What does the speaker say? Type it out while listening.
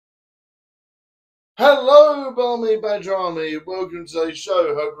Hello, Balmy Badger Army. Welcome to today's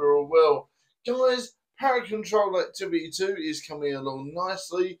show. Hope you're all well. Guys, Power Control Activity 2 is coming along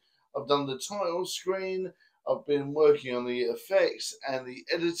nicely. I've done the title screen. I've been working on the effects and the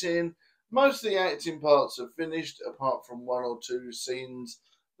editing. Most of the acting parts are finished, apart from one or two scenes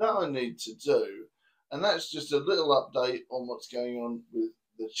that I need to do. And that's just a little update on what's going on with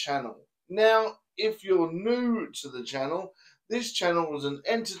the channel. Now, if you're new to the channel, this channel was an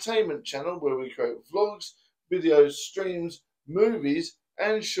entertainment channel where we create vlogs, videos, streams, movies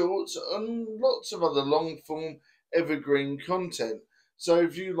and shorts and lots of other long form evergreen content. So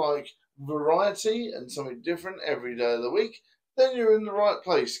if you like variety and something different every day of the week, then you're in the right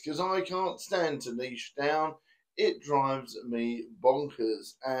place, because I can't stand to niche down. It drives me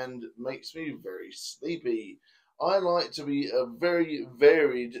bonkers and makes me very sleepy. I like to be a very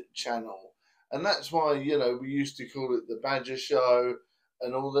varied channel. And that's why, we used to call it the Badger Show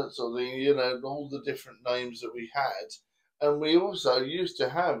and all that sort of thing, all the different names that we had. And we also used to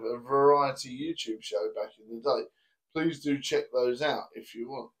have a variety YouTube show back in the day. Please do check those out if you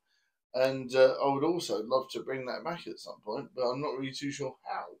want. And I would also love to bring that back at some point, but I'm not really too sure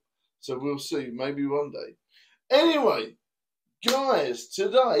how. So we'll see, maybe one day. Anyway, guys,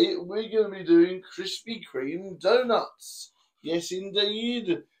 today we're going to be doing Krispy Kreme donuts. Yes,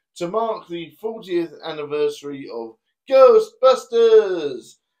 indeed. To mark the 40th anniversary of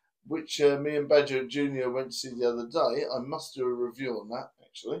Ghostbusters, which me and Badger Jr. went to see the other day. I must do a review on that,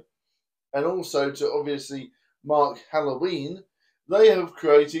 actually. And also to obviously mark Halloween, they have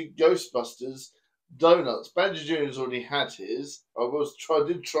created Ghostbusters donuts. Badger Jr. has already had his. I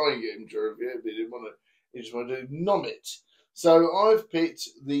did try and get him to review it, but he just wanted to nom it. So I've picked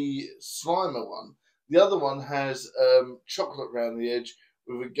the Slimer one. The other one has chocolate around the edge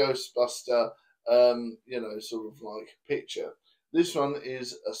with a Ghostbuster, sort of like picture. This one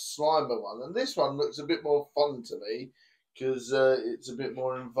is a Slimer one, and this one looks a bit more fun to me because it's a bit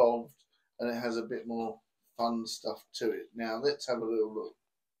more involved and it has a bit more fun stuff to it. Now let's have a little look.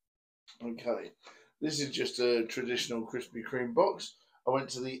 Okay, this is just a traditional Krispy Kreme box. I went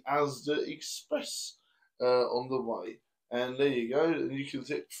to the Asda Express on the way, and there you go. And you can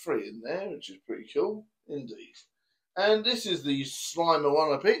fit 3 in there, which is pretty cool indeed. And this is the Slimer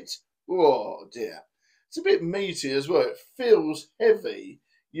one I picked. Oh dear. It's a bit meaty as well. It feels heavy.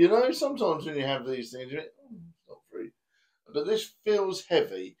 Sometimes when you have these things, you think, it's not free. But this feels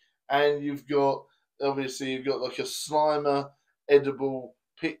heavy. And you've got like a Slimer edible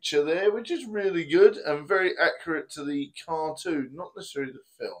picture there, which is really good and very accurate to the cartoon. Not necessarily the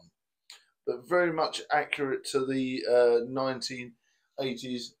film, but very much accurate to the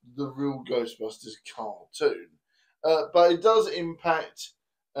 1980s, the real Ghostbusters cartoon. But it does impact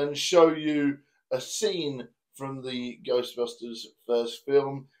and show you a scene from the Ghostbusters first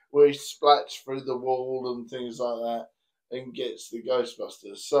film where he splats through the wall and things like that and gets the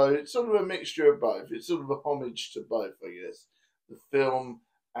Ghostbusters. So it's sort of a mixture of both. It's sort of a homage to both, I guess, the film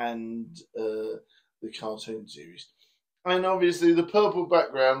and the cartoon series. And obviously the purple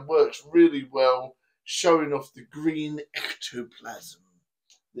background works really well, showing off the green ectoplasm,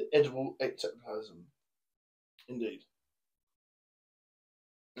 the edible ectoplasm. Indeed.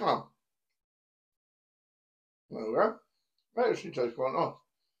 Oh. There we go. That actually tastes quite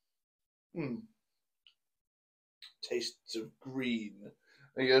nice. Tastes of green.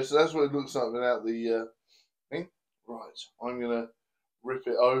 There you go. So that's what it looks like without the thing. Right. I'm going to rip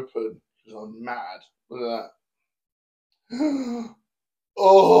it open because I'm mad. Look at that.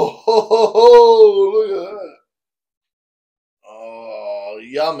 Oh, look at that. Oh,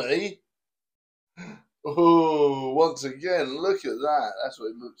 yummy. Oh, once again, look at that. That's what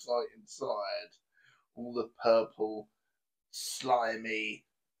it looks like inside. All the purple, slimy,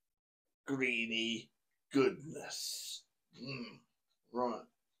 greeny goodness. Right.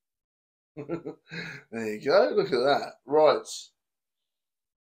 There you go. Look at that. Right.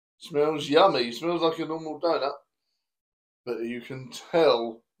 Smells yummy. Smells like a normal donut. But you can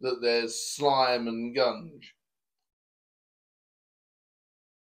tell that there's slime and gunge.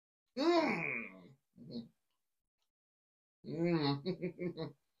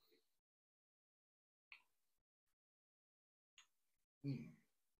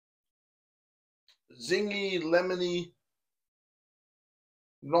 Zingy, lemony,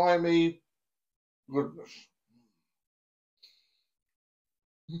 limey goodness.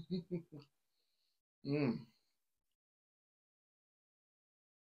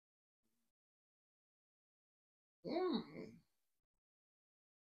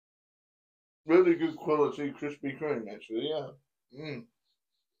 Really good quality Krispy Kreme, actually, yeah.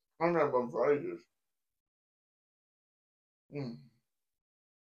 I've had one for ages.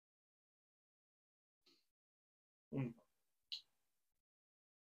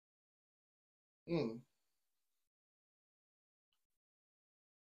 Mm.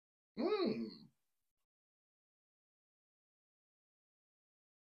 Mm.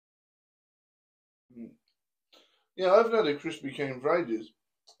 Mm. Yeah, I've had a Krispy Kreme for ages.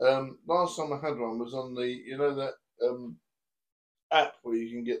 Last time I had one was on the, that app where you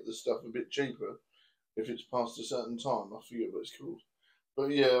can get the stuff a bit cheaper if it's past a certain time. I forget what it's called.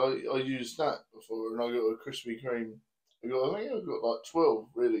 But yeah, I used that before, and I got a Krispy Kreme. I think I got like 12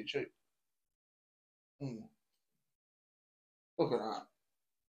 really cheap. Mm. Look at that.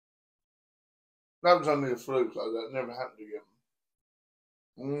 That was only a fluke, like that never happened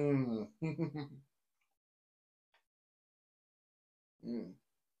again. Mm. Mm.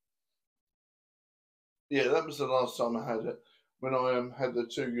 Yeah, that was the last time I had it. When I had the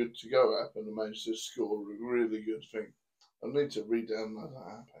Too Good To Go app and I managed to score a really good thing. I need to re-download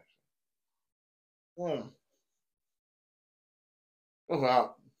that app actually. Mm. Look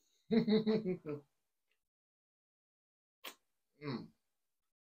at that. Mm.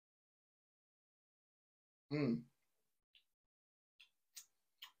 Mm.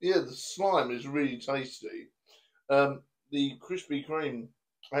 Yeah, the slime is really tasty. The Krispy Kreme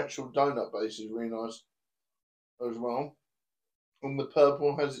actual donut base is really nice as well. And the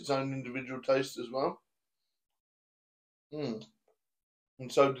purple has its own individual taste as well. Mm.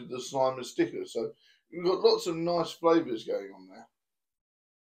 And so did the slime and sticker. So you've got lots of nice flavours going on there.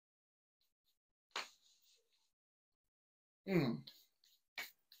 Mm.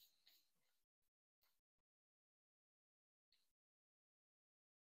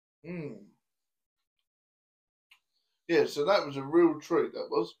 Mm. Yeah, so that was a real treat. That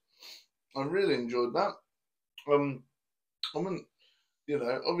was. I really enjoyed that. Um, I mean,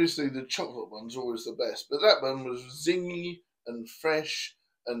 obviously the chocolate one's always the best, but that one was zingy and fresh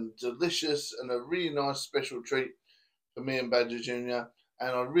and delicious and a really nice special treat for me and Badger Junior.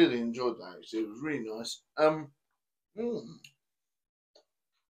 And I really enjoyed that. Actually, it was really nice. Mm,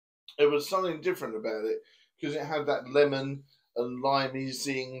 there was something different about it because it had that lemon and limey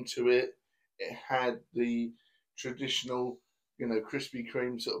zing to it. It had the traditional, Krispy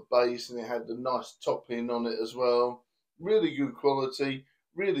Kreme sort of base, and it had the nice topping on it as well. Really good quality,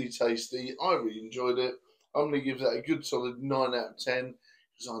 really tasty. I really enjoyed it. I'm going to give that a good solid 9 out of 10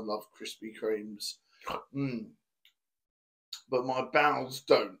 because I love Krispy Kremes. Mm, but my bowels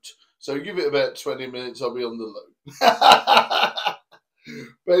don't. So give it about 20 minutes, I'll be on the low.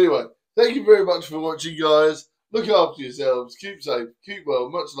 But anyway, thank you very much for watching, guys. Look after yourselves. Keep safe. Keep well.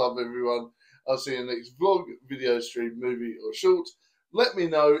 Much love, everyone. I'll see you in the next vlog, video, stream, movie, or short. Let me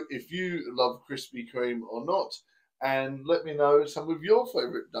know if you love Krispy Kreme or not. And let me know some of your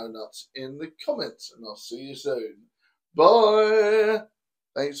favourite donuts in the comments. And I'll see you soon. Bye.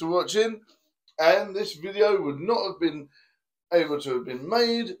 Thanks for watching. And this video would not have been able to have been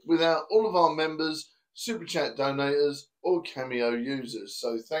made without all of our members, Super Chat donators, or Cameo users.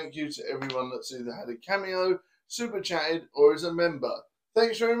 So thank you to everyone that's either had a Cameo, Super Chatted, or is a member.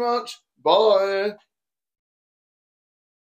 Thanks very much. Bye.